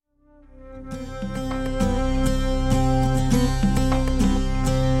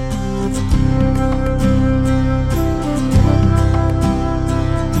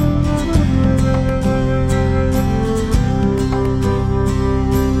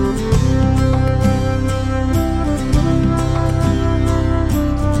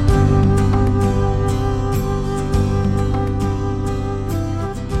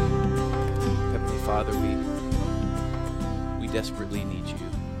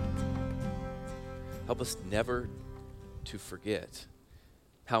Help us never to forget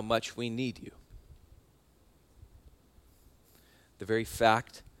how much we need you. The very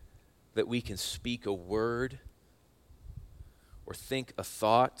fact that we can speak a word or think a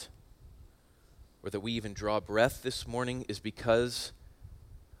thought or that we even draw breath this morning is because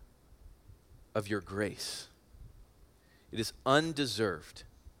of your grace. It is undeserved.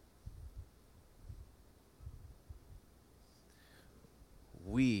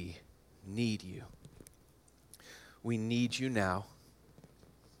 We need you. We need you now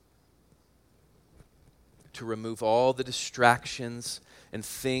to remove all the distractions and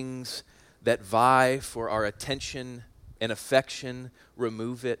things that vie for our attention and affection.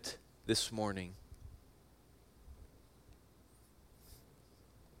 Remove it this morning.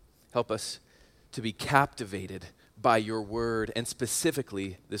 Help us to be captivated by your word, and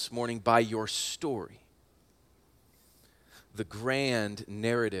specifically this morning by your story. The grand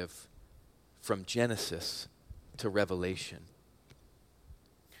narrative from Genesis to Revelation.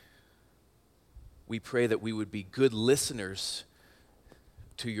 We pray that we would be good listeners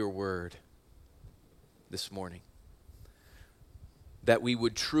to your word this morning. That we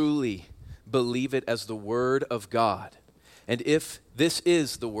would truly believe it as the word of God. And if this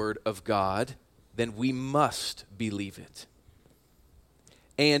is the word of God, then we must believe it.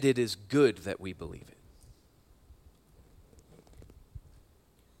 And it is good that we believe it.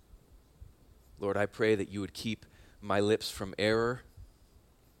 Lord, I pray that you would keep my lips from error.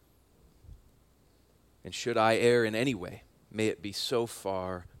 And should I err in any way, may it be so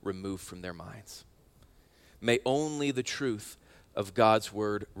far removed from their minds. May only the truth of God's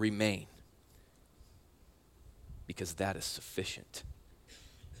word remain, because that is sufficient.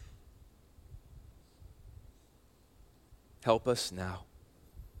 Help us now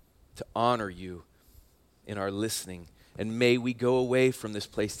to honor you in our listening, and may we go away from this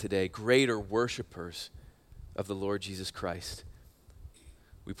place today greater worshipers of the Lord Jesus Christ.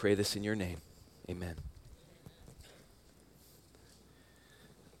 We pray this in your name. Amen.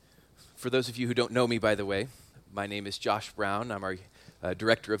 For those of you who don't know me, by the way, my name is Josh Brown. I'm our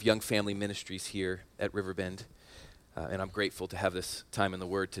Director of Young Family Ministries here at Riverbend, and I'm grateful to have this time in the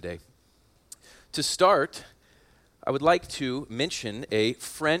Word today. To start, I would like to mention a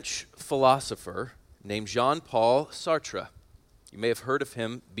French philosopher named Jean-Paul Sartre. You may have heard of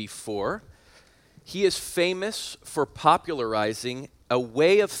him before. He is famous for popularizing a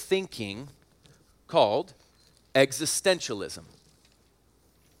way of thinking called existentialism.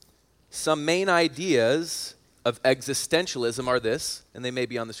 Some main ideas of existentialism are this, and they may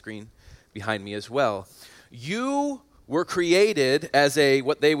be on the screen behind me as well. You were created as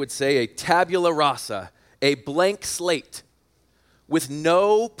what they would say, a tabula rasa, a blank slate with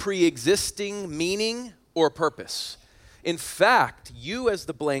no pre-existing meaning or purpose. In fact, you as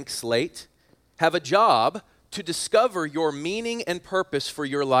the blank slate have a job to discover your meaning and purpose for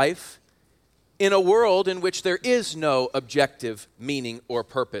your life in a world in which there is no objective meaning or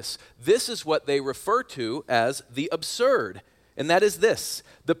purpose. This is what they refer to as the absurd, and that is this: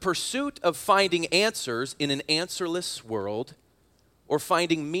 the pursuit of finding answers in an answerless world, or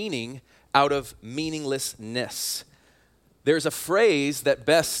finding meaning out of meaninglessness. There's a phrase that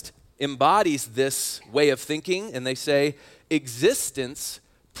best embodies this way of thinking, and they say, existence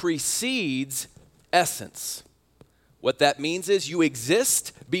precedes essence. What that means is you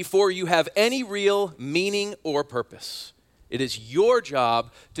exist before you have any real meaning or purpose. It is your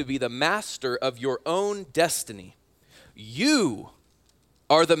job to be the master of your own destiny. You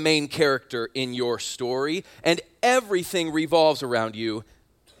are the main character in your story, and everything revolves around you.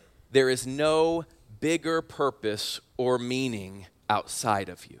 There is no bigger purpose or meaning outside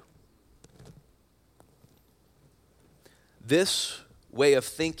of you. This way of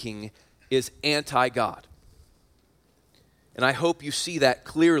thinking is anti-God. And I hope you see that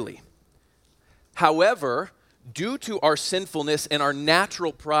clearly. However, due to our sinfulness and our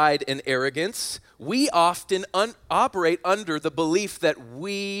natural pride and arrogance, we often operate under the belief that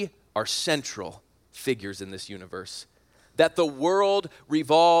we are central figures in this universe, that the world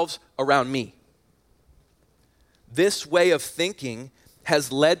revolves around me. This way of thinking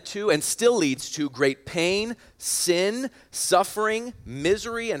has led to and still leads to great pain, sin, suffering,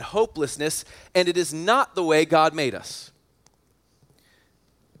 misery, and hopelessness, and it is not the way God made us.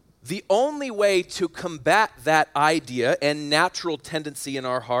 The only way to combat that idea and natural tendency in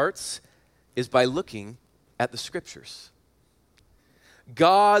our hearts is by looking at the Scriptures.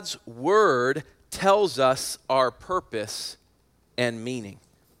 God's Word tells us our purpose and meaning.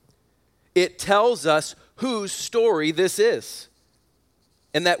 It tells us whose story this is,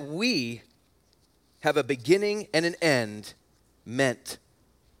 and that we have a beginning and an end meant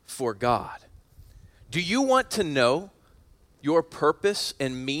for God. Do you want to know your purpose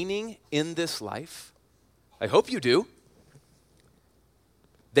and meaning in this life? I hope you do.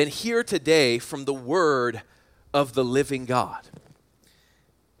 Then hear today from the word of the living God.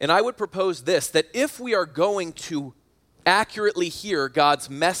 And I would propose this, that if we are going to accurately hear God's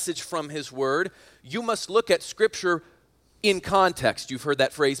message from his word, you must look at Scripture in context. You've heard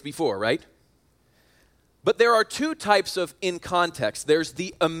that phrase before, right? But there are two types of in context. There's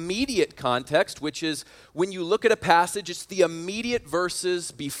the immediate context, which is when you look at a passage, it's the immediate verses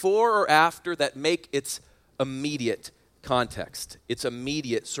before or after that make its immediate context, its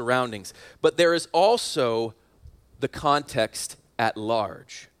immediate surroundings. But there is also the context at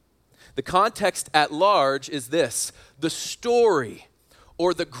large. The context at large is this: the story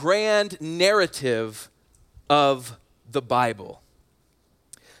or the grand narrative of the Bible.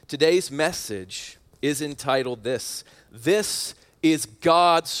 Today's message is entitled this: This is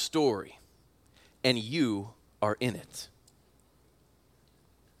God's story, and you are in it.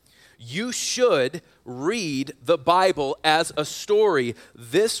 You should read the Bible as a story.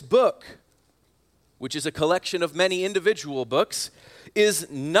 This book, which is a collection of many individual books, is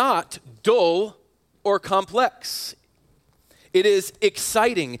not dull or complex. It is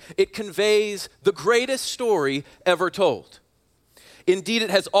exciting. It conveys the greatest story ever told. Indeed, it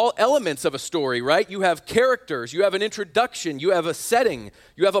has all elements of a story, right? You have characters, you have an introduction, you have a setting,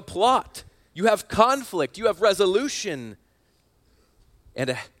 you have a plot, you have conflict, you have resolution, and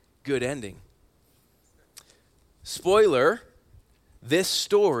a good ending. Spoiler, this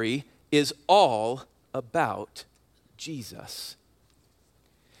story is all about Jesus.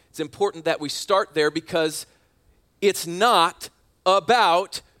 It's important that we start there because it's not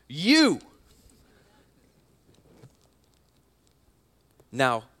about you.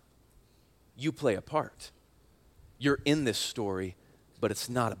 Now, you play a part. You're in this story, but it's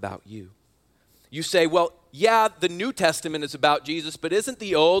not about you. You say, well, yeah, the New Testament is about Jesus, but isn't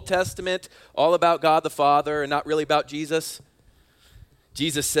the Old Testament all about God the Father and not really about Jesus?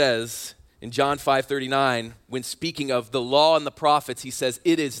 Jesus says in John 5:39, when speaking of the law and the prophets, he says,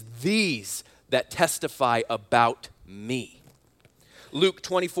 it is these that testify about me. Luke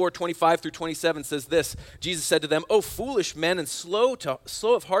 24:25-27 says this: Jesus said to them, "O foolish men and slow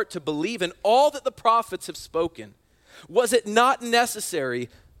of heart to believe in all that the prophets have spoken. Was it not necessary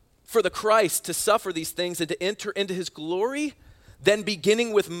for the Christ to suffer these things and to enter into his glory? Then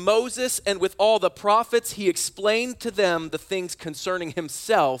beginning with Moses and with all the prophets, he explained to them the things concerning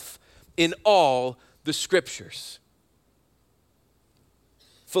himself in all the scriptures."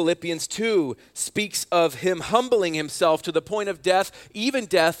 Philippians 2 speaks of him humbling himself to the point of death, even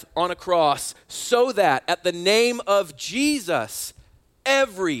death on a cross, so that at the name of Jesus,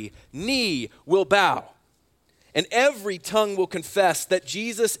 every knee will bow and every tongue will confess that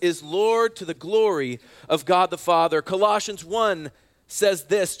Jesus is Lord to the glory of God the Father. Colossians 1 says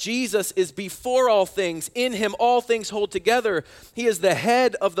this: Jesus is before all things. In him all things hold together. He is the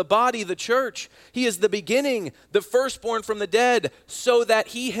head of the body, the church. He is the beginning, the firstborn from the dead, so that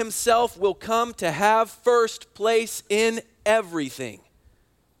he himself will come to have first place in everything.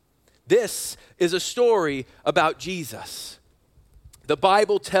 This is a story about Jesus. The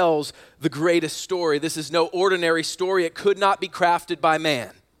Bible tells the greatest story. This is no ordinary story. It could not be crafted by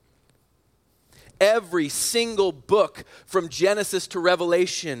man. Every single book from Genesis to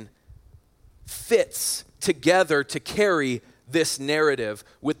Revelation fits together to carry this narrative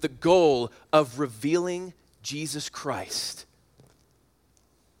with the goal of revealing Jesus Christ.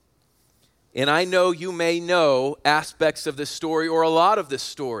 And I know you may know aspects of this story or a lot of this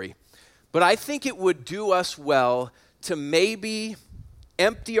story, but I think it would do us well to maybe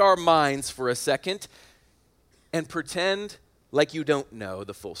empty our minds for a second and pretend like you don't know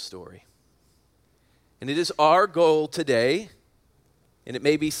the full story. And it is our goal today, and it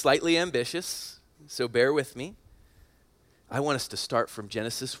may be slightly ambitious, so bear with me. I want us to start from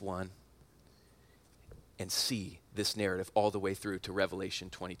Genesis 1 and see this narrative all the way through to Revelation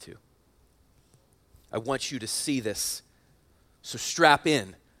 22. I want you to see this, so strap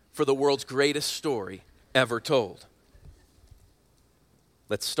in for the world's greatest story ever told.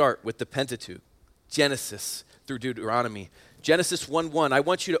 Let's start with the Pentateuch, Genesis through Deuteronomy. Genesis 1:1. I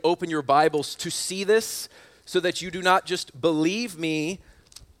want you to open your Bibles to see this so that you do not just believe me,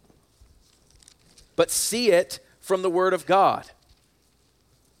 but see it from the Word of God.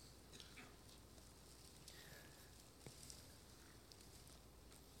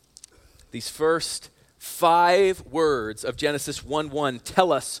 These first 5 words of Genesis 1:1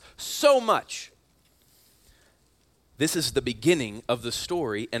 tell us so much. This is the beginning of the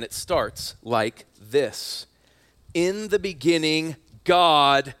story, and it starts like this: in the beginning,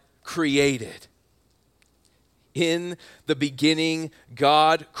 God created. In the beginning,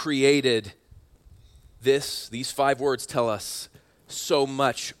 God created this. These 5 words tell us so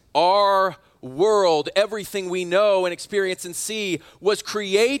much. Our world, everything we know and experience and see, was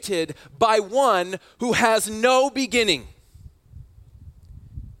created by one who has no beginning.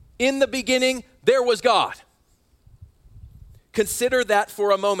 In the beginning, there was God. Consider that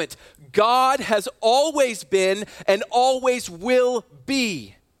for a moment. God has always been and always will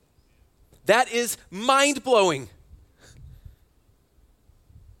be. That is mind-blowing.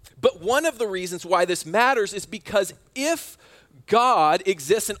 But one of the reasons why this matters is because if God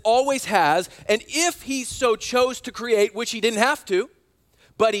exists and always has, and if he so chose to create, which he didn't have to,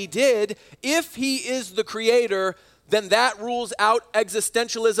 but he did, if he is the creator, then that rules out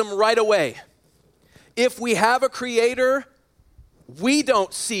existentialism right away. If we have a creator, we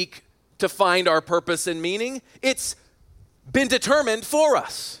don't seek to find our purpose and meaning. It's been determined for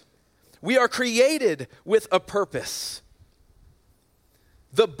us. We are created with a purpose.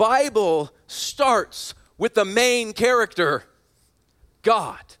 The Bible starts with the main character,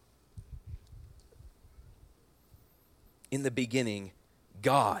 God. In the beginning,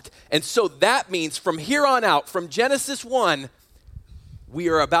 God. And so that means from here on out, from Genesis 1, we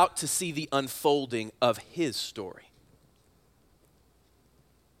are about to see the unfolding of his story.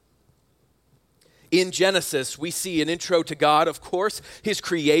 In Genesis, we see an intro to God, of course, his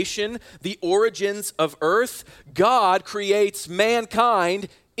creation, the origins of earth. God creates mankind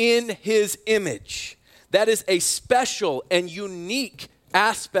in his image. That is a special and unique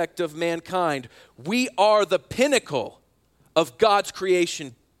aspect of mankind. We are the pinnacle of God's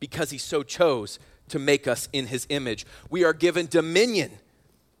creation because he so chose to make us in his image. We are given dominion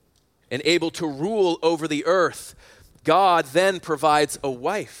and able to rule over the earth. God then provides a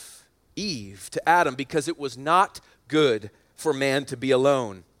wife, Eve, to Adam because it was not good for man to be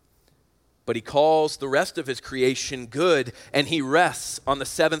alone. But he calls the rest of his creation good, and he rests on the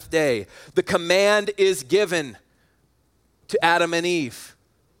 7th day. The command is given to Adam and Eve.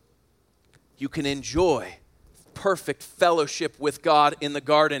 You can enjoy perfect fellowship with God in the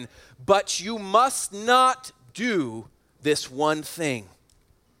garden, but you must not do this one thing.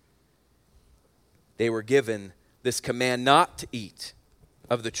 They were given this command not to eat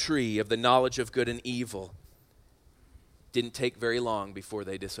of the tree of the knowledge of good and evil. Didn't take very long before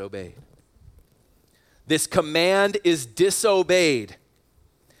they disobeyed. This command is disobeyed.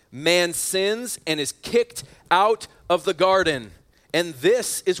 Man sins and is kicked out of the garden. And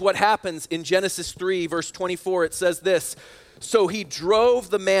this is what happens in Genesis 3, verse 24. It says this, "So he drove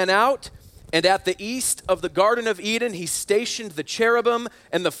the man out, and at the east of the Garden of Eden, he stationed the cherubim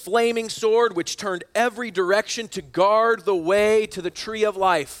and the flaming sword, which turned every direction to guard the way to the tree of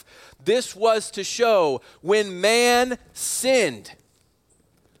life." This was to show when man sinned,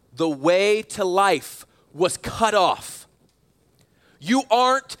 the way to life was cut off. You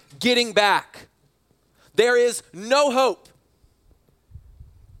aren't getting back. There is no hope.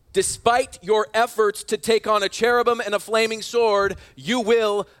 Despite your efforts to take on a cherubim and a flaming sword, you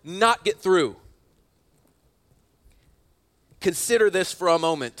will not get through. Consider this for a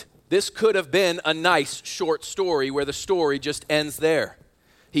moment. This could have been a nice short story where the story just ends there.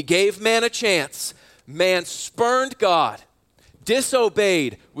 He gave man a chance. Man spurned God,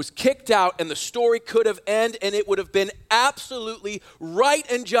 disobeyed, was kicked out, and the story could have ended, and it would have been absolutely right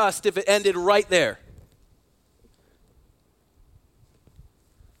and just if it ended right there.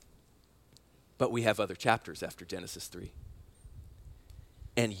 But we have other chapters after Genesis 3.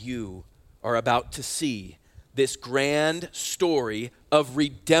 And you are about to see this grand story of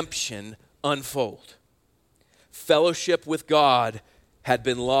redemption unfold. Fellowship with God had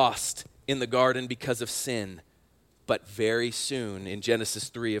been lost in the garden because of sin. But very soon in Genesis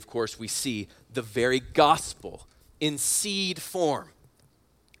 3, of course, we see the very gospel in seed form,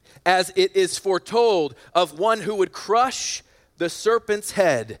 as it is foretold of one who would crush the serpent's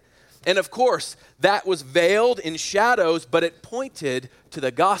head. And of course, that was veiled in shadows, but it pointed to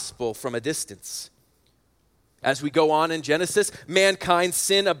the gospel from a distance. As we go on in Genesis, mankind's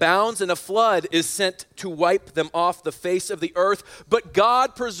sin abounds and a flood is sent to wipe them off the face of the earth, but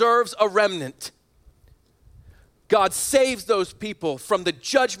God preserves a remnant. God saves those people from the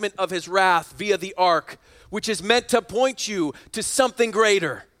judgment of his wrath via the ark, which is meant to point you to something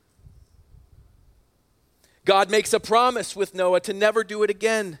greater. God makes a promise with Noah to never do it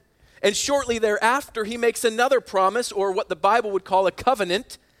again. And shortly thereafter, he makes another promise, or what the Bible would call a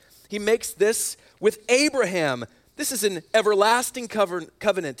covenant. He makes this with Abraham. This is an everlasting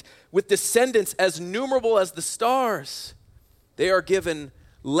covenant with descendants as numerable as the stars. They are given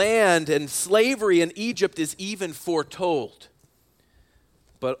land, and slavery in Egypt is even foretold.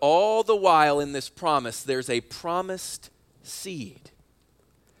 But all the while in this promise, there's a promised seed,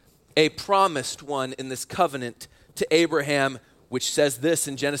 a promised one in this covenant to Abraham, which says this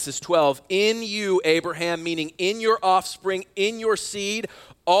in Genesis 12, in you, Abraham, meaning in your offspring, in your seed,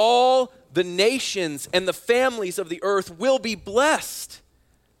 all the nations and the families of the earth will be blessed.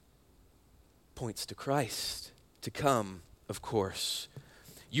 Points to Christ to come, of course.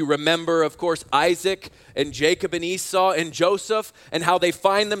 You remember, of course, Isaac and Jacob and Esau and Joseph and how they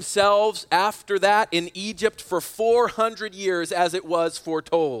find themselves after that in Egypt for 400 years as it was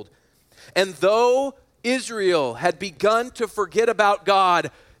foretold. And though Israel had begun to forget about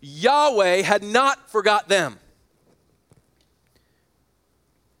God, Yahweh had not forgot them.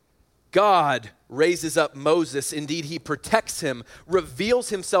 God raises up Moses. Indeed, he protects him, reveals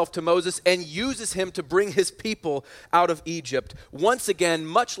himself to Moses, and uses him to bring his people out of Egypt. Once again,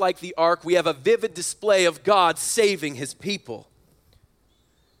 much like the ark, we have a vivid display of God saving his people.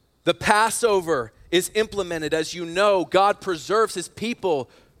 The Passover is implemented. As you know, God preserves his people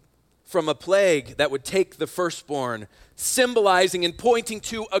from a plague that would take the firstborn, symbolizing and pointing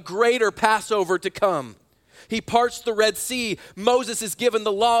to a greater Passover to come. He parts the Red Sea. Moses is given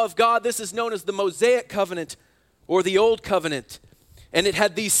the law of God. This is known as the Mosaic covenant or the Old Covenant. And it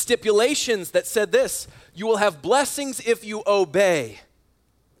had these stipulations that said this: you will have blessings if you obey.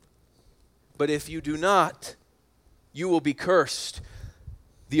 But if you do not, you will be cursed.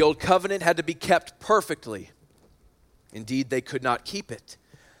 The Old Covenant had to be kept perfectly. Indeed, they could not keep it.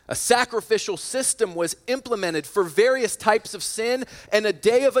 A sacrificial system was implemented for various types of sin and a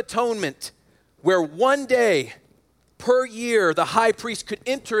day of atonement, where one day per year the high priest could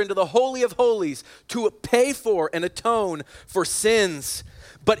enter into the Holy of Holies to pay for and atone for sins.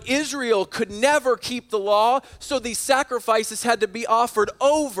 But Israel could never keep the law, so these sacrifices had to be offered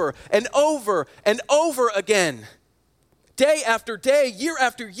over and over and over again. Day after day, year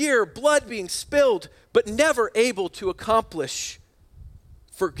after year, blood being spilled, but never able to accomplish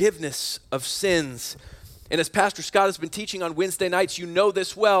forgiveness of sins. And as Pastor Scott has been teaching on Wednesday nights, you know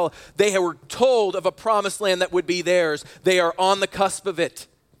this well. They were told of a promised land that would be theirs. They are on the cusp of it.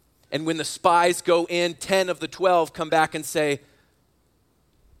 And when the spies go in, 10 of the 12 come back and say,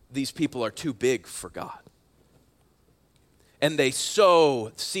 these people are too big for God. And they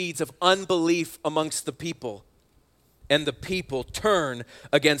sow seeds of unbelief amongst the people. And the people turn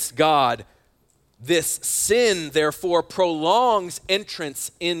against God. This sin, therefore, prolongs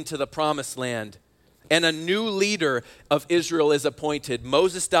entrance into the promised land. And a new leader of Israel is appointed.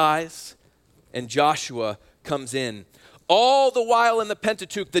 Moses dies, and Joshua comes in. All the while in the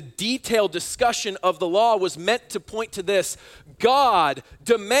Pentateuch, the detailed discussion of the law was meant to point to this: God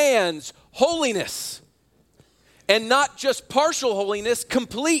demands holiness. And not just partial holiness,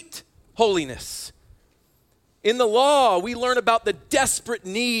 complete holiness. In the law, we learn about the desperate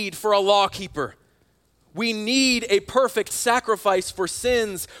need for a lawkeeper. We need a perfect sacrifice for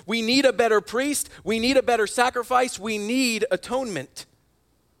sins. We need a better priest. We need a better sacrifice. We need atonement.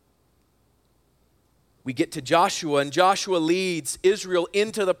 We get to Joshua, and Joshua leads Israel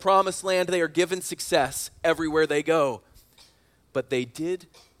into the promised land. They are given success everywhere they go. But they did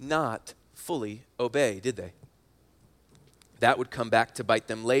not fully obey, did they? That would come back to bite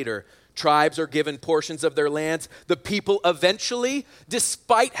them later. Tribes are given portions of their lands. The people eventually,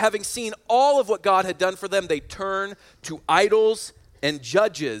 despite having seen all of what God had done for them, they turn to idols, and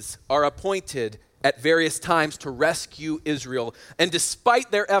judges are appointed at various times to rescue Israel. And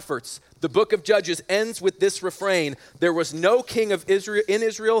despite their efforts, the book of Judges ends with this refrain: there was no king of Israel in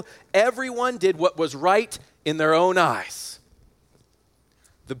Israel. Everyone did what was right in their own eyes.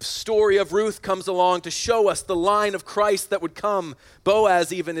 The story of Ruth comes along to show us the line of Christ that would come.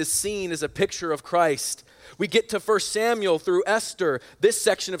 Boaz even is seen as a picture of Christ. We get to 1 Samuel through Esther, this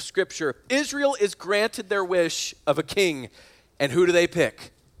section of Scripture. Israel is granted their wish of a king. And who do they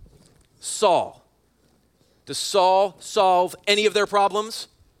pick? Saul. Does Saul solve any of their problems?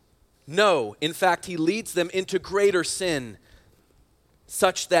 No. In fact, he leads them into greater sin,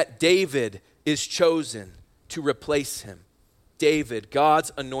 such that David is chosen to replace him. David,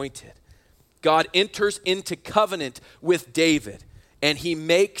 God's anointed. God enters into covenant with David, and he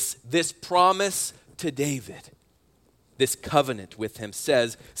makes this promise to David. This covenant with him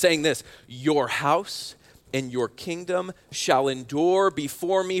saying this: your house and your kingdom shall endure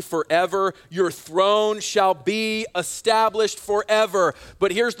before me forever. Your throne shall be established forever.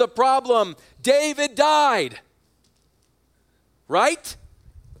 But here's the problem: David died. Right?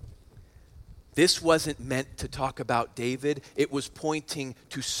 This wasn't meant to talk about David. It was pointing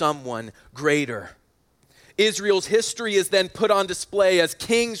to someone greater. Israel's history is then put on display as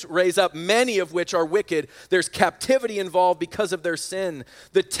kings raise up, many of which are wicked. There's captivity involved because of their sin.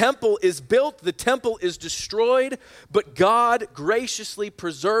 The temple is built, the temple is destroyed, but God graciously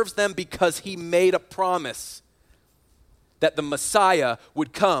preserves them because he made a promise that the Messiah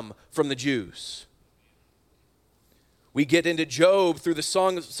would come from the Jews. We get into Job through the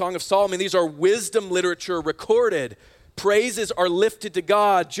Song of Solomon. These are wisdom literature recorded. Praises are lifted to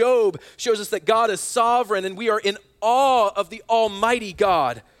God. Job shows us that God is sovereign and we are in awe of the Almighty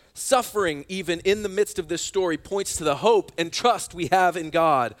God. Suffering, even in the midst of this story, points to the hope and trust we have in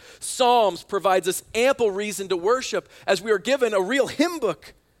God. Psalms provides us ample reason to worship as we are given a real hymn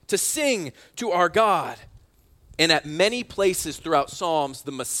book to sing to our God. And at many places throughout Psalms,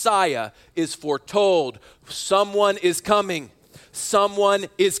 the Messiah is foretold. Someone is coming. Someone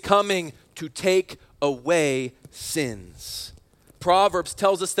is coming to take away sins. Proverbs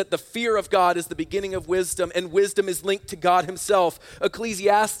tells us that the fear of God is the beginning of wisdom, and wisdom is linked to God himself.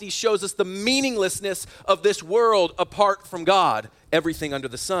 Ecclesiastes shows us the meaninglessness of this world apart from God, everything under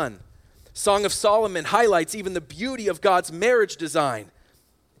the sun. Song of Solomon highlights even the beauty of God's marriage design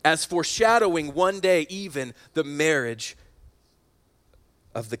as foreshadowing one day even the marriage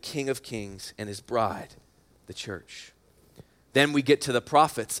of the King of Kings and his bride, the church. Then we get to the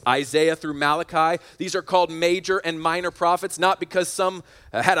prophets, Isaiah through Malachi. These are called major and minor prophets, not because some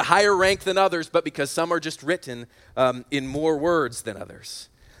had a higher rank than others, but because some are just written in more words than others.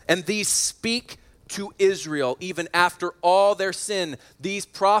 And these speak to Israel even after all their sin. These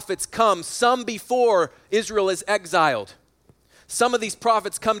prophets come, some before Israel is exiled. Some of these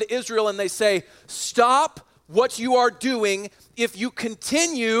prophets come to Israel and they say, stop what you are doing. If you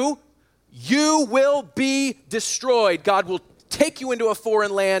continue, you will be destroyed. God will take you into a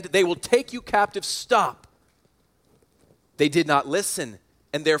foreign land. They will take you captive. Stop. They did not listen,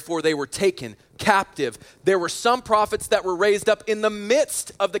 and therefore they were taken captive. There were some prophets that were raised up in the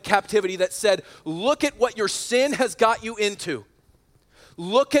midst of the captivity that said, look at what your sin has got you into.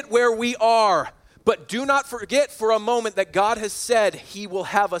 Look at where we are. But do not forget for a moment that God has said he will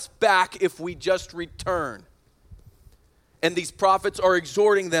have us back if we just return. And these prophets are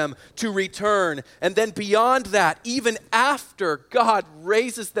exhorting them to return. And then beyond that, even after God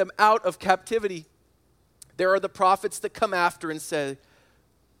raises them out of captivity, there are the prophets that come after and say,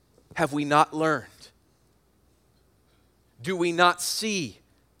 have we not learned? Do we not see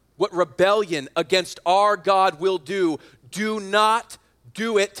what rebellion against our God will do? Do not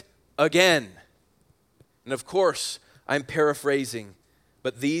do it again. And of course, I'm paraphrasing,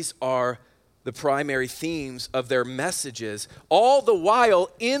 but these are the primary themes of their messages, all the while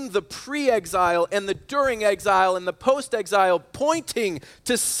in the pre-exile and the during exile and the post-exile, pointing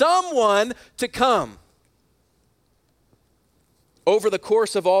to someone to come. Over the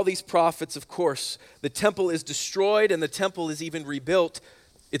course of all these prophets, of course, the temple is destroyed and the temple is even rebuilt.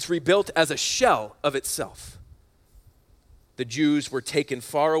 It's rebuilt as a shell of itself. The Jews were taken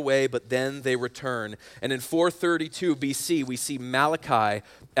far away, but then they return. And in 432 BC, we see Malachi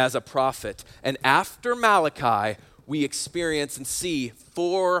as a prophet. And after Malachi, we experience and see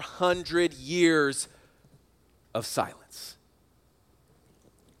 400 years of silence.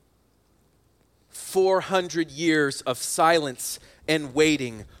 400 years of silence and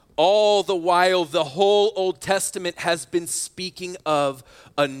waiting. All the while, the whole Old Testament has been speaking of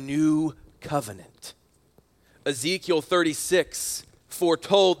a new covenant. Ezekiel 36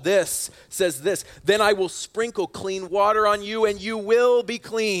 foretold this, says this, then I will sprinkle clean water on you and you will be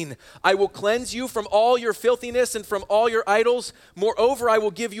clean. I will cleanse you from all your filthiness and from all your idols. Moreover, I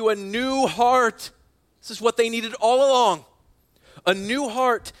will give you a new heart. This is what they needed all along. A new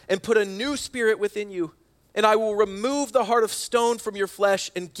heart and put a new spirit within you. And I will remove the heart of stone from your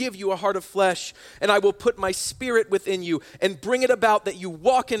flesh and give you a heart of flesh. And I will put my spirit within you and bring it about that you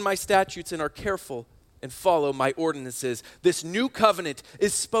walk in my statutes and are careful and follow my ordinances. This new covenant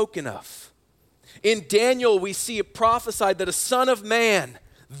is spoken of. In Daniel, we see it prophesied that a son of man,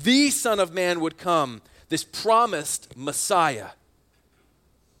 the Son of Man would come, this promised Messiah,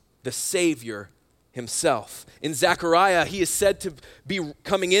 the Savior himself. In Zechariah, he is said to be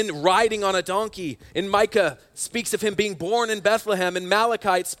coming in riding on a donkey. In Micah, speaks of him being born in Bethlehem. In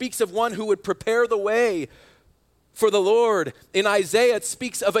Malachi, it speaks of one who would prepare the way for the Lord. In Isaiah, it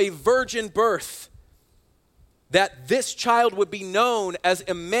speaks of a virgin birth, that this child would be known as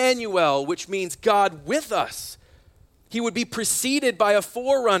Emmanuel, which means God with us. He would be preceded by a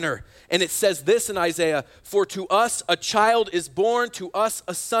forerunner. And it says this in Isaiah, for to us a child is born, to us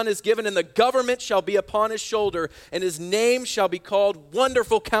a son is given, and the government shall be upon his shoulder, and his name shall be called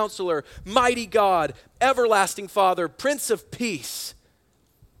Wonderful Counselor, Mighty God, Everlasting Father, Prince of Peace.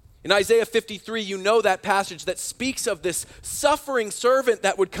 In Isaiah 53, you know that passage that speaks of this suffering servant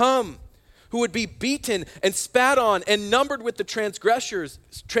that would come, who would be beaten and spat on and numbered with the transgressors.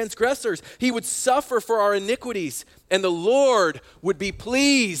 He would suffer for our iniquities, and the Lord would be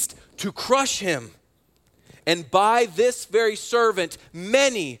pleased to crush him. And by this very servant,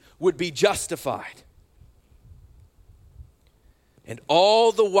 many would be justified. And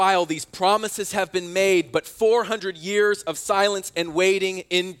all the while these promises have been made, but 400 years of silence and waiting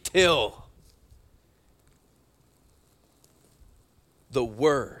until the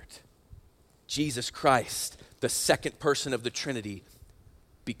Word, Jesus Christ, the second person of the Trinity,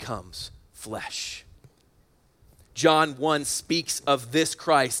 becomes flesh. John 1 speaks of this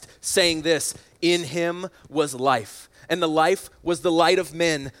Christ, saying this, "In him was life, and the life was the light of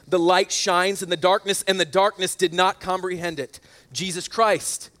men. The light shines in the darkness, and the darkness did not comprehend it." Jesus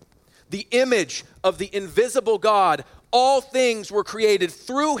Christ, the image of the invisible God, all things were created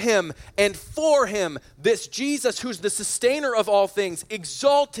through him and for him. This Jesus, who's the sustainer of all things,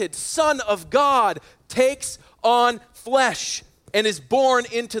 exalted Son of God, takes on flesh and is born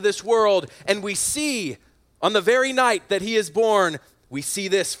into this world. And we see on the very night that he is born, we see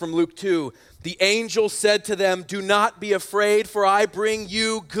this from Luke 2. The angel said to them, "Do not be afraid, for I bring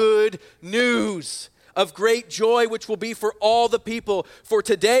you good news of great joy, which will be for all the people. For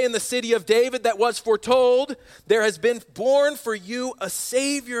today in the city of David that was foretold, there has been born for you a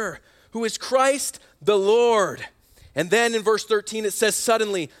Savior, who is Christ the Lord." And then in verse 13 it says,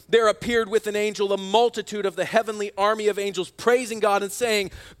 "Suddenly there appeared with an angel a multitude of the heavenly army of angels, praising God and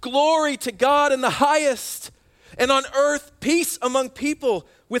saying, 'Glory to God in the highest, and on earth peace among people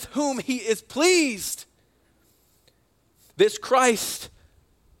with whom he is pleased.'" This Christ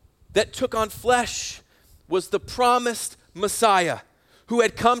that took on flesh was the promised Messiah who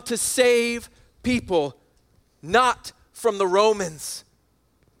had come to save people, not from the Romans,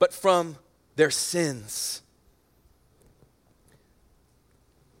 but from their sins.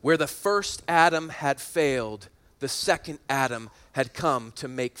 Where the first Adam had failed, the second Adam had come to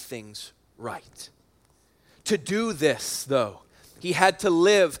make things right. To do this, though, he had to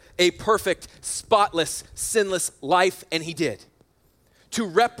live a perfect, spotless, sinless life, and he did. To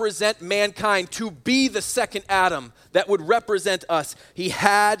represent mankind, to be the second Adam that would represent us, he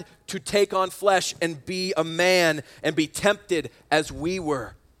had to take on flesh and be a man and be tempted as we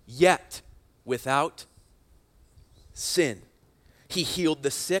were, yet without sin. He healed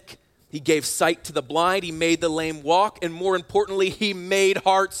the sick, he gave sight to the blind, he made the lame walk, and more importantly, he made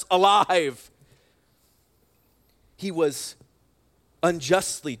hearts alive. He was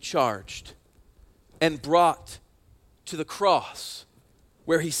unjustly charged and brought to the cross,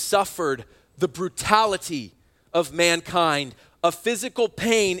 where he suffered the brutality of mankind, a physical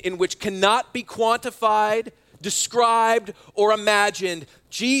pain in which cannot be quantified, described, or imagined.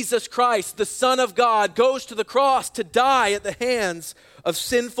 Jesus Christ, the Son of God, goes to the cross to die at the hands of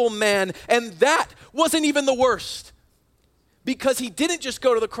sinful man. And that wasn't even the worst, because he didn't just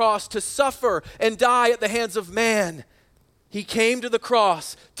go to the cross to suffer and die at the hands of man. He came to the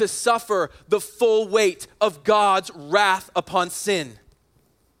cross to suffer the full weight of God's wrath upon sin.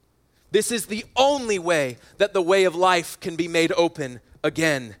 This is the only way that the way of life can be made open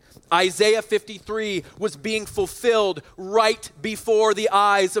again. Isaiah 53 was being fulfilled right before the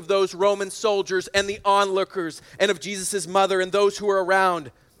eyes of those Roman soldiers and the onlookers and of Jesus' mother and those who were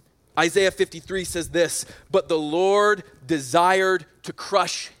around. Isaiah 53 says this, "But the Lord desired to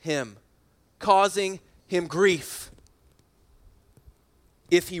crush him, causing him grief.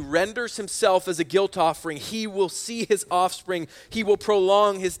 If he renders himself as a guilt offering, he will see his offspring. He will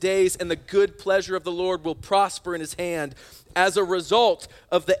prolong his days, and the good pleasure of the Lord will prosper in his hand. As a result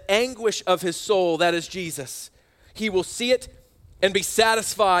of the anguish of his soul," that is Jesus, "he will see it and be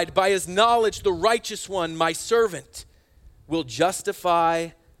satisfied. By his knowledge, the righteous one, my servant, will justify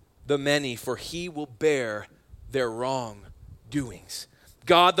the many, for he will bear their wrongdoings."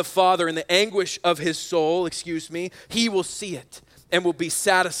 God the Father, in the anguish of his soul, he will see it and will be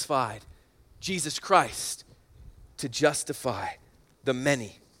satisfied. Jesus Christ to justify the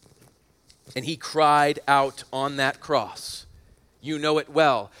many. And he cried out on that cross. You know it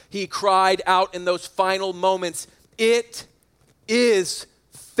well. He cried out in those final moments, "It is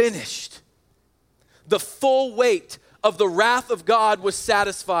finished." The full weight of the wrath of God was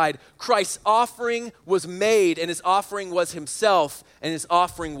satisfied. Christ's offering was made, and his offering was himself, and his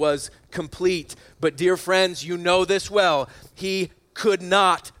offering was complete. But dear friends, you know this well. He could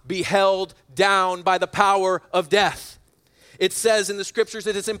not be held down by the power of death. It says in the scriptures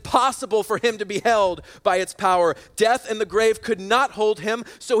that it's impossible for him to be held by its power. Death and the grave could not hold him,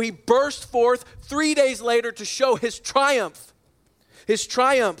 so he burst forth 3 days later to show his triumph. his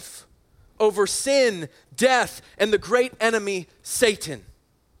triumph over sin, death, and the great enemy, Satan.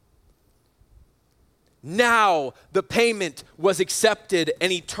 Now the payment was accepted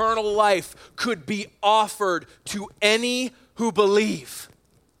and eternal life could be offered to any who believe.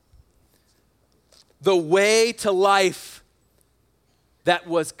 The way to life that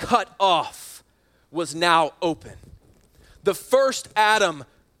was cut off was now open. The first Adam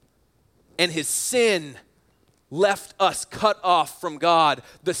and his sin left us cut off from God.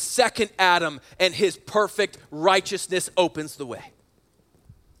 The second Adam and his perfect righteousness opens the way.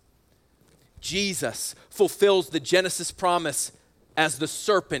 Jesus fulfills the Genesis promise as the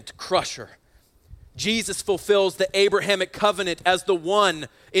serpent crusher. Jesus fulfills the Abrahamic covenant as the one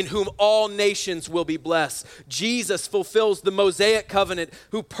in whom all nations will be blessed. Jesus fulfills the Mosaic covenant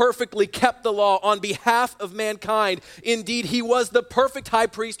who perfectly kept the law on behalf of mankind. Indeed, he was the perfect high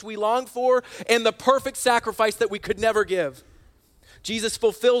priest we long for and the perfect sacrifice that we could never give. Jesus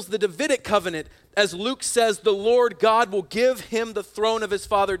fulfills the Davidic covenant. As Luke says, the Lord God will give him the throne of his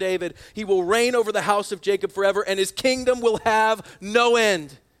father David. He will reign over the house of Jacob forever, and his kingdom will have no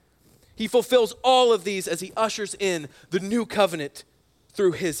end. He fulfills all of these as he ushers in the new covenant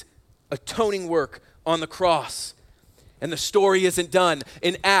through his atoning work on the cross. And the story isn't done.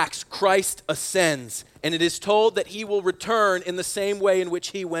 In Acts, Christ ascends, and it is told that he will return in the same way in which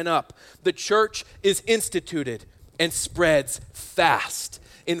he went up. The church is instituted and spreads fast.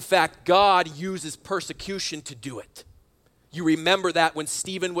 In fact, God uses persecution to do it. You remember that when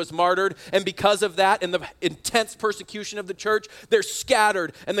Stephen was martyred, and because of that and the intense persecution of the church, they're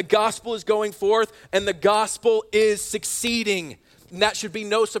scattered, and the gospel is going forth, and the gospel is succeeding. And that should be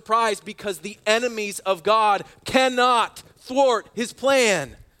no surprise because the enemies of God cannot thwart his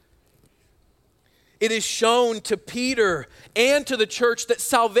plan. It is shown to Peter and to the church that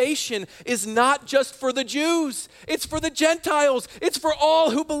salvation is not just for the Jews. It's for the Gentiles. It's for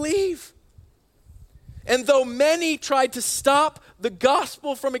all who believe. And though many tried to stop the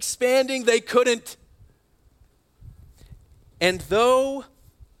gospel from expanding, they couldn't. And though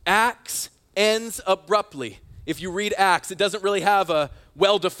Acts ends abruptly, if you read Acts, it doesn't really have a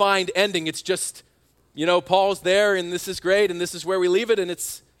well-defined ending. It's just, Paul's there and this is great and this is where we leave it, and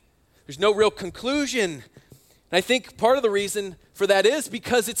there's no real conclusion. And I think part of the reason for that is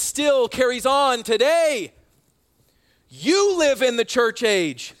because it still carries on today. You live in the church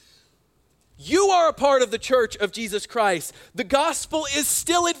age. You are a part of the church of Jesus Christ. The gospel is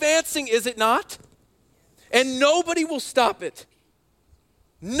still advancing, is it not? And nobody will stop it.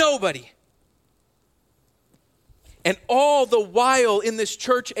 Nobody. And all the while in this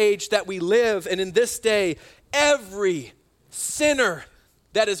church age that we live and in this day, every sinner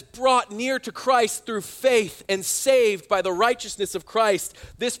that is brought near to Christ through faith and saved by the righteousness of Christ,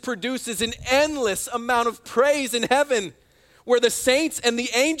 this produces an endless amount of praise in heaven where the saints and the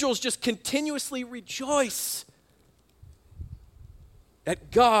angels just continuously rejoice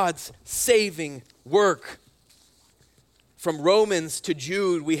at God's saving work. From Romans to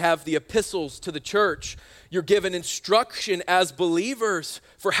Jude, we have the epistles to the church. You're given instruction as believers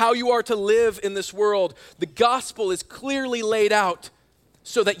for how you are to live in this world. The gospel is clearly laid out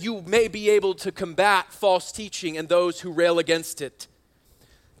so that you may be able to combat false teaching and those who rail against it.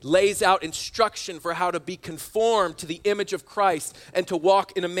 Lays out instruction for how to be conformed to the image of Christ and to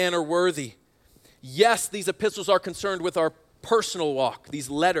walk in a manner worthy. Yes, these epistles are concerned with our personal walk, these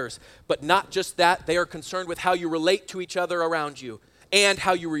letters, but not just that. They are concerned with how you relate to each other around you and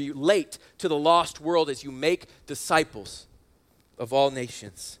how you relate to the lost world as you make disciples of all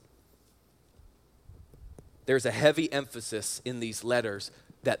nations. There's a heavy emphasis in these letters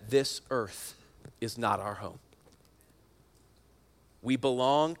that this earth is not our home. We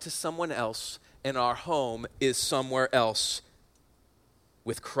belong to someone else, and our home is somewhere else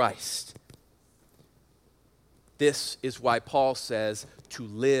with Christ. This is why Paul says to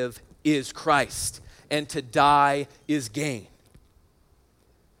live is Christ, and to die is gain.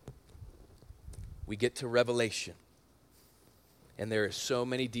 We get to Revelation, and there are so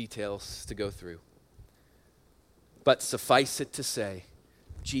many details to go through. But suffice it to say,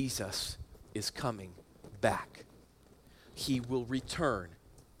 Jesus is coming back. He will return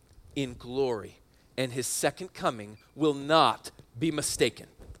in glory, and his second coming will not be mistaken.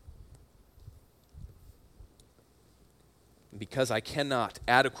 Because I cannot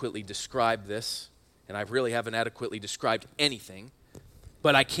adequately describe this, and I really haven't adequately described anything,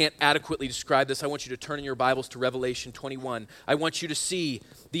 but I can't adequately describe this, I want you to turn in your Bibles to Revelation 21. I want you to see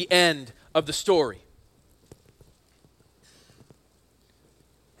the end of the story.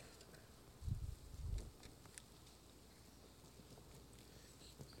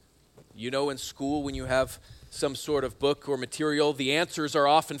 You know, in school, when you have some sort of book or material, the answers are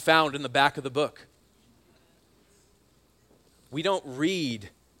often found in the back of the book. We don't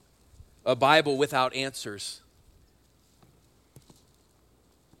read a Bible without answers.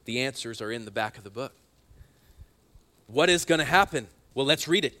 The answers are in the back of the book. What is going to happen? Well, let's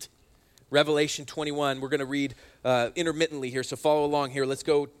read it. Revelation 21, we're going to read intermittently here, so follow along here. Let's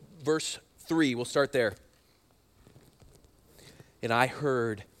go verse 3, we'll start there. And I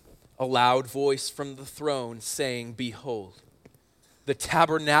heard a loud voice from the throne saying, "Behold, the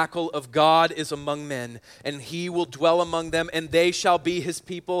tabernacle of God is among men, and he will dwell among them, and they shall be his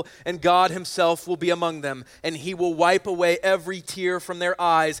people, and God himself will be among them, and he will wipe away every tear from their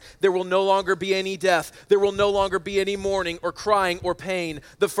eyes. There will no longer be any death. There will no longer be any mourning or crying or pain.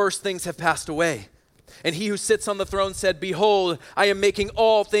 The first things have passed away." And he who sits on the throne said, "Behold, I am making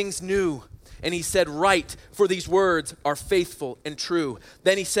all things new." And he said, "Write, for these words are faithful and true."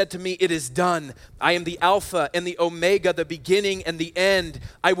 Then he said to me, "It is done. I am the Alpha and the Omega, the beginning and the end.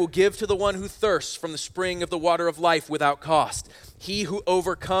 I will give to the one who thirsts from the spring of the water of life without cost. He who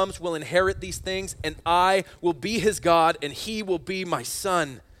overcomes will inherit these things, and I will be his God, and he will be my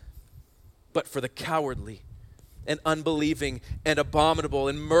son. But for the cowardly and unbelieving and abominable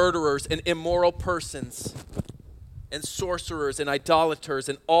and murderers and immoral persons and sorcerers and idolaters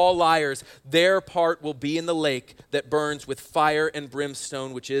and all liars, their part will be in the lake that burns with fire and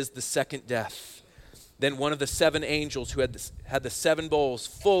brimstone, which is the second death." Then one of the seven angels who had the seven bowls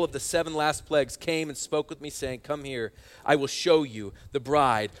full of the seven last plagues came and spoke with me, saying, "Come here, I will show you the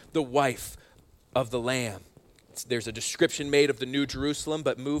bride, the wife of the Lamb." There's a description made of the New Jerusalem,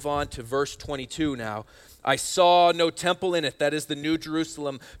 but move on to verse 22 now. "I saw no temple in it," that is the New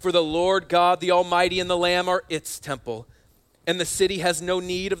Jerusalem, "for the Lord God, the Almighty, and the Lamb are its temple. And the city has no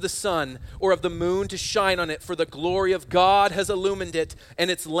need of the sun or of the moon to shine on it, for the glory of God has illumined it,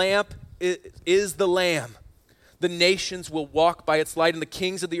 and its lamp is the Lamb. The nations will walk by its light, and the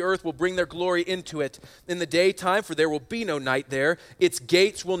kings of the earth will bring their glory into it. In the daytime, for there will be no night there, its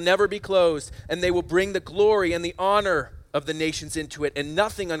gates will never be closed, and they will bring the glory and the honor of the nations into it, and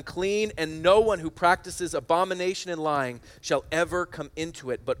nothing unclean and no one who practices abomination and lying shall ever come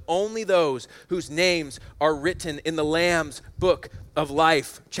into it, but only those whose names are written in the Lamb's book of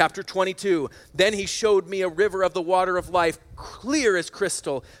life." Chapter 22, "Then he showed me a river of the water of life, clear as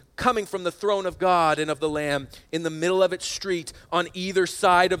crystal, coming from the throne of God and of the Lamb. In the middle of its street, on either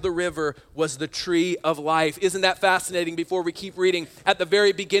side of the river, was the tree of life." Isn't that fascinating? Before we keep reading, at the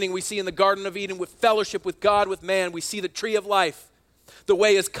very beginning, we see in the Garden of Eden, with fellowship with God, with man, we see the tree of life. The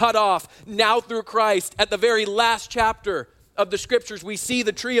way is cut off. Now through Christ, at the very last chapter of the scriptures, we see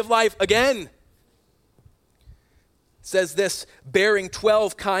the tree of life again. It says this, "Bearing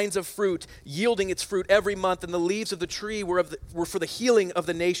 12 kinds of fruit, yielding its fruit every month, and the leaves of the tree were for the healing of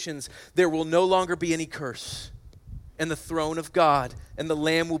the nations. There will no longer be any curse. And the throne of God and the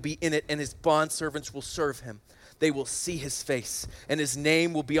Lamb will be in it, and his bondservants will serve him. They will see his face, and his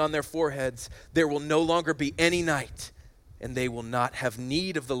name will be on their foreheads. There will no longer be any night, and they will not have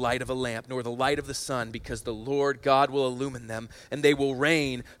need of the light of a lamp, nor the light of the sun, because the Lord God will illumine them, and they will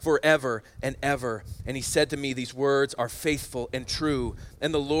reign forever and ever." And he said to me, "These words are faithful and true.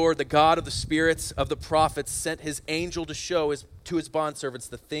 And the Lord, the God of the spirits of the prophets, sent his angel to show to his bondservants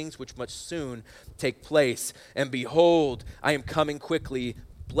the things which must soon take place. And behold, I am coming quickly.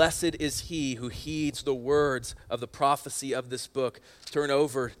 Blessed is he who heeds the words of the prophecy of this book." Turn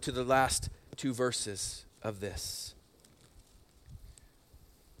over to the last two verses of this.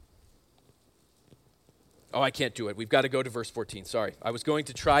 Oh, I can't do it. We've got to go to verse 14. Sorry. I was going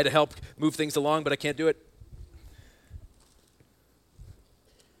to try to help move things along, but I can't do it.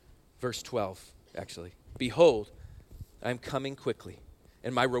 Verse 12, actually. "Behold, I am coming quickly,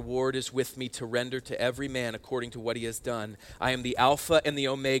 and my reward is with me to render to every man according to what he has done. I am the Alpha and the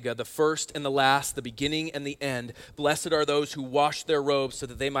Omega, the first and the last, the beginning and the end. Blessed are those who wash their robes, so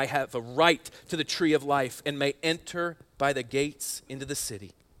that they might have a right to the tree of life and may enter by the gates into the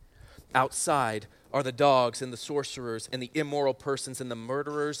city. Outside are the dogs and the sorcerers and the immoral persons and the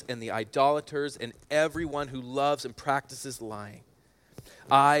murderers and the idolaters and everyone who loves and practices lying.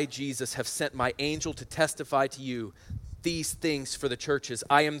 I, Jesus, have sent my angel to testify to you these things for the churches.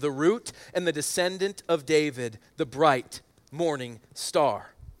 I am the root and the descendant of David, the bright morning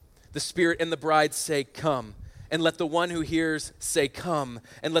star." The Spirit and the bride say, "Come." And let the one who hears say, "Come."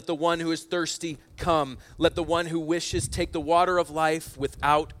 And let the one who is thirsty Come, let the one who wishes take the water of life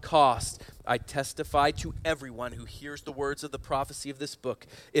without cost. I testify to everyone who hears the words of the prophecy of this book.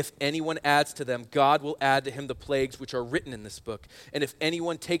 If anyone adds to them, God will add to him the plagues which are written in this book. And if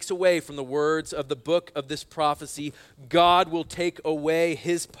anyone takes away from the words of the book of this prophecy, God will take away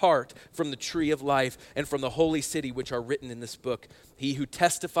his part from the tree of life and from the holy city which are written in this book. He who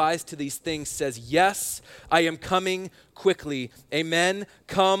testifies to these things says, yes, I am coming quickly. Amen.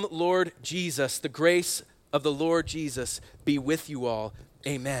 Come, Lord Jesus. The grace of the Lord Jesus be with you all.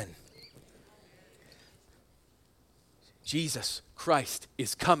 Amen. Jesus Christ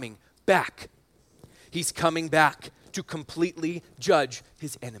is coming back. He's coming back to completely judge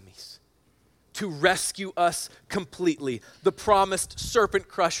his enemies, to rescue us completely. The promised serpent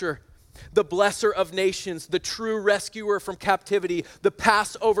crusher, the blesser of nations, the true rescuer from captivity, the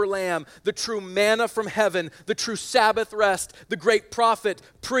Passover lamb, the true manna from heaven, the true Sabbath rest, the great prophet,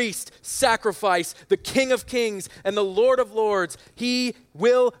 priest, sacrifice, the King of kings, and the Lord of lords. He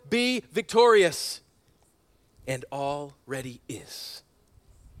will be victorious. And already is.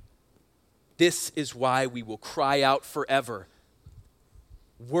 This is why we will cry out forever,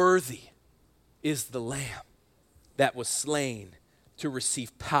 worthy is the Lamb that was slain to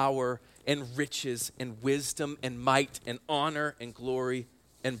receive power and riches and wisdom and might and honor and glory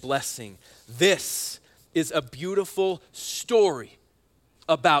and blessing. This is a beautiful story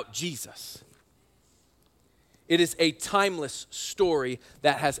about Jesus. It is a timeless story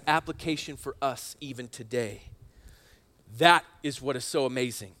that has application for us even today. That is what is so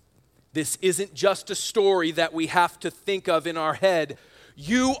amazing. This isn't just a story that we have to think of in our head.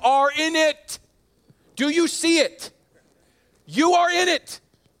 You are in it. Do you see it? You are in it.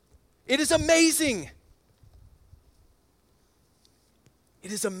 It is amazing.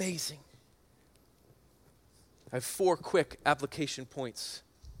 It is amazing. I have 4 quick application points.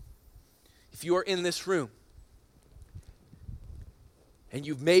 If you are in this room, and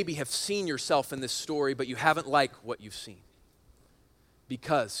you maybe have seen yourself in this story, but you haven't liked what you've seen,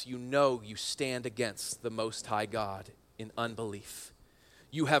 because you know you stand against the Most High God in unbelief.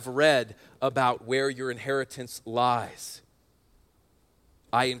 You have read about where your inheritance lies.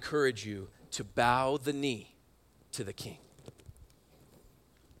 I encourage you to bow the knee to the King.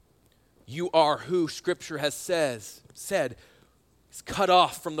 You are who Scripture has said is cut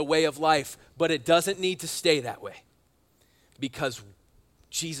off from the way of life, but it doesn't need to stay that way, because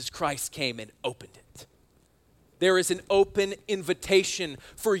Jesus Christ came and opened it. There is an open invitation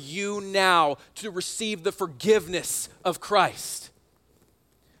for you now to receive the forgiveness of Christ.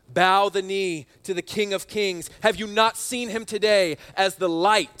 Bow the knee to the King of Kings. Have you not seen him today as the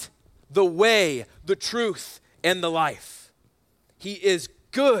light, the way, the truth, and the life? He is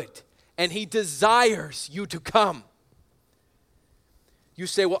good, and he desires you to come. You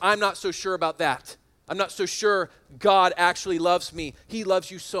say, well, I'm not so sure about that. I'm not so sure God actually loves me. He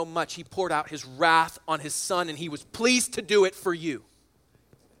loves you so much. He poured out his wrath on his son, and he was pleased to do it for you.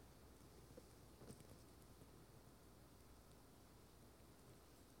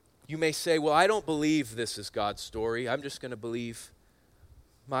 You may say, well, I don't believe this is God's story. I'm just going to believe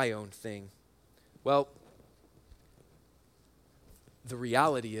my own thing. Well, the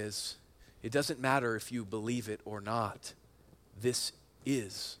reality is, it doesn't matter if you believe it or not. This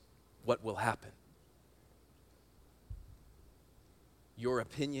is what will happen. Your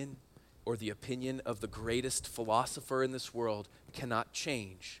opinion or the opinion of the greatest philosopher in this world cannot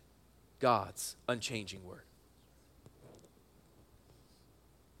change God's unchanging word.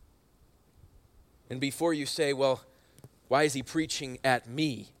 And before you say, well, why is he preaching at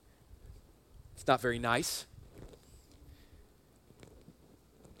me? It's not very nice.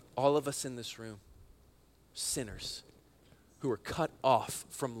 All of us in this room, sinners who are cut off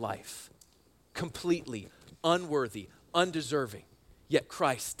from life, completely unworthy, undeserving. Yet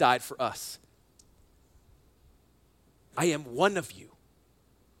Christ died for us. I am one of you.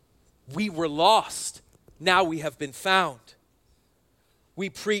 We were lost. Now we have been found. We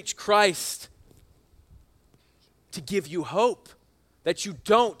preach Christ to give you hope that you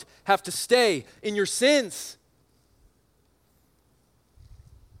don't have to stay in your sins.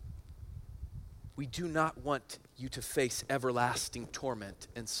 We do not want you to face everlasting torment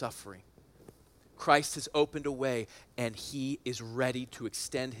and suffering. Christ has opened a way, and he is ready to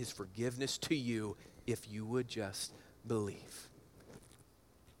extend his forgiveness to you if you would just believe.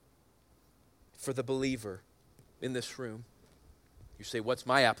 For the believer in this room, you say, what's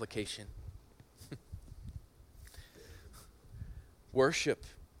my application? Worship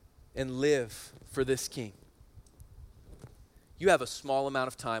and live for this King. You have a small amount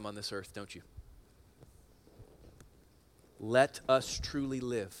of time on this earth, don't you? Let us truly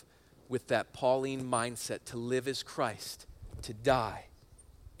live with that Pauline mindset. To live is Christ, to die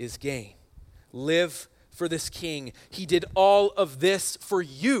is gain. Live for this King. He did all of this for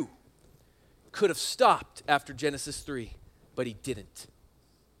you. Could have stopped after Genesis 3, but he didn't.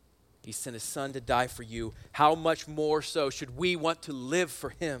 He sent his son to die for you. How much more so should we want to live for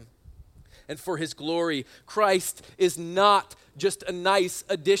him and for his glory? Christ is not just a nice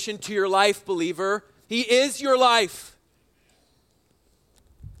addition to your life, believer. He is your life.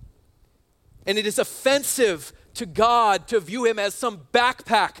 And it is offensive to God to view him as some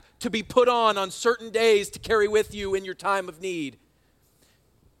backpack to be put on certain days to carry with you in your time of need.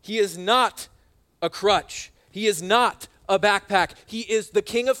 He is not a crutch. He is not a backpack. He is the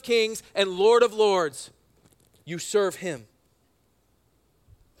King of Kings and Lord of Lords. You serve him.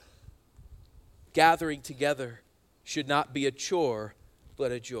 Gathering together should not be a chore,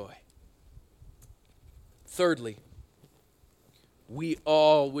 but a joy. Thirdly, we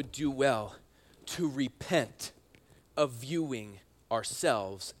all would do well to repent of viewing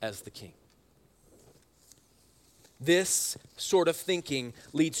ourselves as the king. This sort of thinking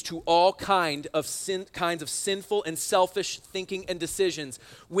leads to all kinds of sinful and selfish thinking and decisions.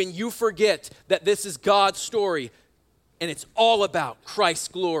 When you forget that this is God's story and it's all about Christ's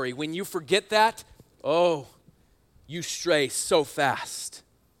glory, when you forget that, oh, you stray so fast.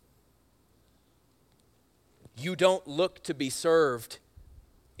 You don't look to be served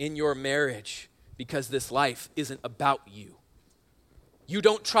in your marriage because this life isn't about you. You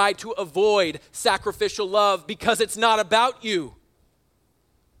don't try to avoid sacrificial love because it's not about you.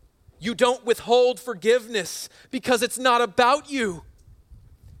 You don't withhold forgiveness because it's not about you.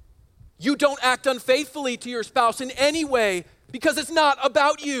 You don't act unfaithfully to your spouse in any way because it's not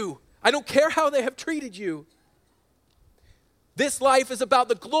about you. I don't care how they have treated you. This life is about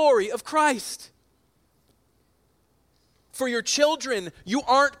the glory of Christ. For your children, you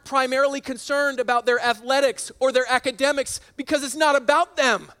aren't primarily concerned about their athletics or their academics because it's not about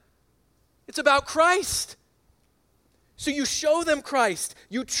them. It's about Christ. So you show them Christ.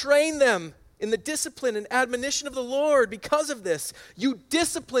 You train them in the discipline and admonition of the Lord because of this. You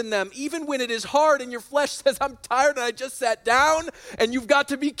discipline them even when it is hard and your flesh says, I'm tired and I just sat down, and you've got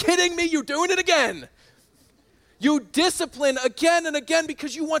to be kidding me. You're doing it again. You discipline again and again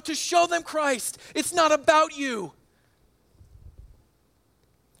because you want to show them Christ. It's not about you.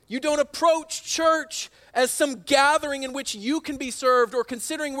 You don't approach church as some gathering in which you can be served or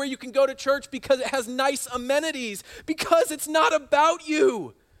considering where you can go to church because it has nice amenities, because it's not about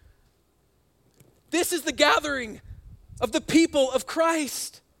you. This is the gathering of the people of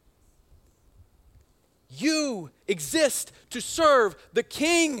Christ. You exist to serve the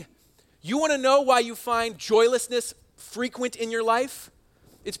King. You want to know why you find joylessness frequent in your life?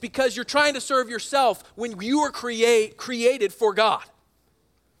 It's because you're trying to serve yourself when you were created for God.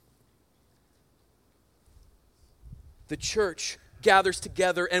 The church gathers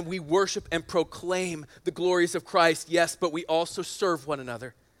together and we worship and proclaim the glories of Christ, yes, but we also serve one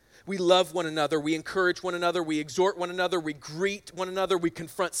another. We love one another, we encourage one another, we exhort one another, we greet one another, we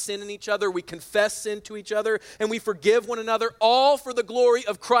confront sin in each other, we confess sin to each other, and we forgive one another, all for the glory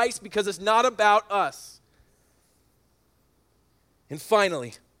of Christ because it's not about us. And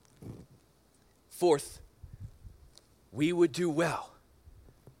finally, fourth, we would do well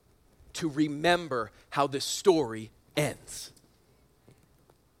to remember how this story ends.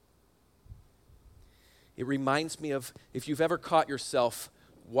 It reminds me of if you've ever caught yourself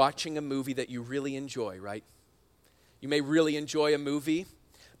watching a movie that you really enjoy, right? You may really enjoy a movie,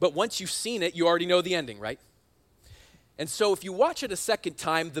 but once you've seen it, you already know the ending, right? And so if you watch it a second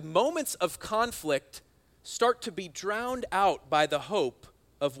time, the moments of conflict start to be drowned out by the hope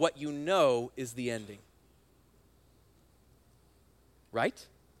of what you know is the ending. Right?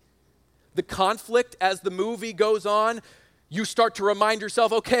 The conflict as the movie goes on, you start to remind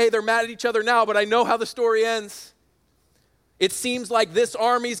yourself, okay, they're mad at each other now, but I know how the story ends. It seems like this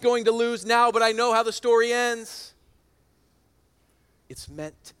army's going to lose now, but I know how the story ends. It's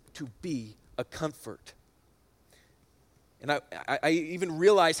meant to be a comfort. And I even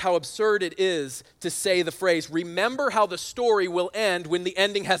realize how absurd it is to say the phrase, remember how the story will end when the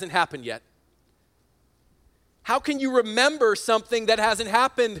ending hasn't happened yet. How can you remember something that hasn't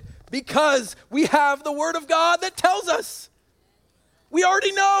happened? Because we have the Word of God that tells us. We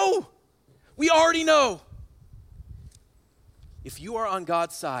already know. We already know. If you are on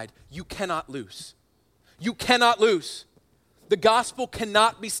God's side, you cannot lose. You cannot lose. The gospel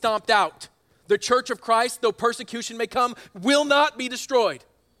cannot be stomped out. The church of Christ, though persecution may come, will not be destroyed.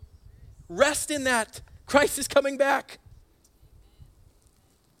 Rest in that. Christ is coming back.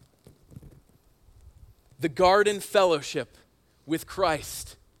 The garden fellowship with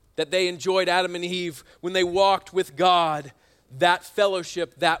Christ that they enjoyed, Adam and Eve, when they walked with God, that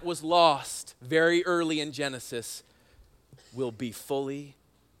fellowship that was lost very early in Genesis will be fully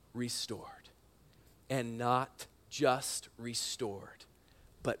restored. And not just restored,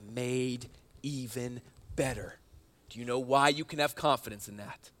 but made even better. Do you know why you can have confidence in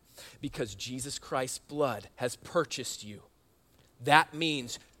that? Because Jesus Christ's blood has purchased you. That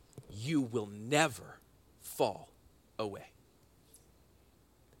means you will never fall away.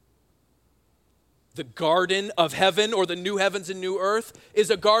 The garden of heaven, or the new heavens and new earth, is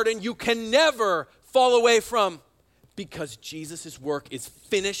a garden you can never fall away from, because Jesus' work is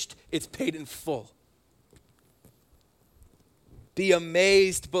finished, it's paid in full. Be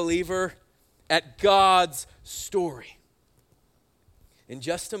amazed, believer, at God's story. In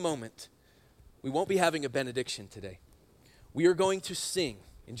just a moment, we won't be having a benediction today. We are going to sing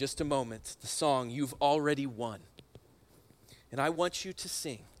in just a moment the song, You've Already Won. And I want you to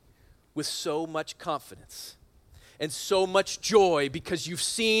sing with so much confidence and so much joy, because you've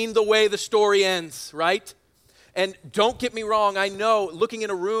seen the way the story ends, right? And don't get me wrong, I know, looking in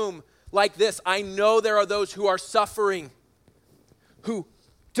a room like this, I know there are those who are suffering, who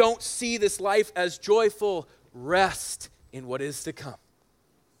don't see this life as joyful. Rest in what is to come.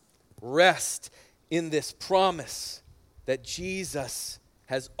 Rest in this promise that Jesus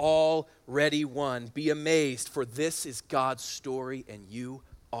has already won. Be amazed, for this is God's story and you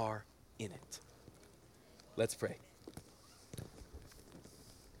are in it. Let's pray.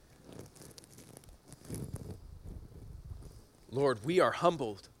 Lord, we are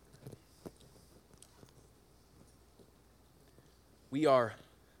humbled. We are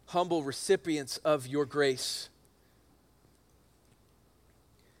humble recipients of your grace.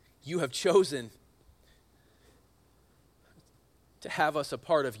 You have chosen to have us a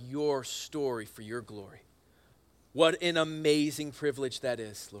part of your story for your glory. What an amazing privilege that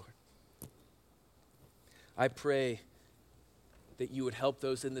is, Lord. I pray that you would help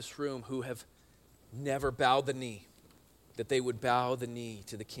those in this room who have never bowed the knee, that they would bow the knee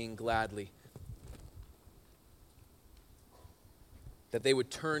to the King gladly, that they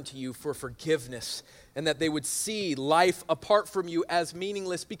would turn to you for forgiveness, and that they would see life apart from you as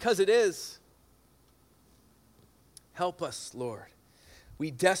meaningless, because it is. Help us, Lord. We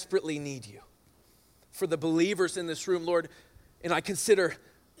desperately need you. For the believers in this room, Lord, and I consider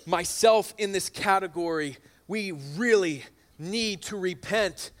myself in this category, we really need to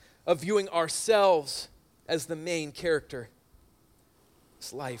repent of viewing ourselves as the main character.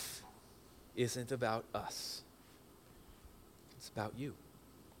 This life isn't about us. It's about you.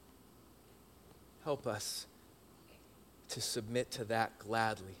 Help us to submit to that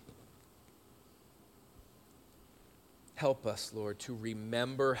gladly. Help us, Lord, to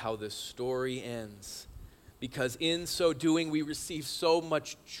remember how this story ends, because in so doing we receive so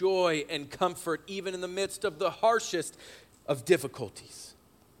much joy and comfort, even in the midst of the harshest of difficulties.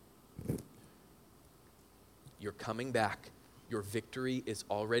 You're coming back. Your victory is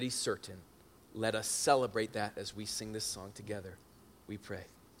already certain. Let us celebrate that as we sing this song together. We pray.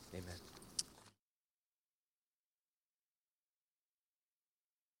 Amen.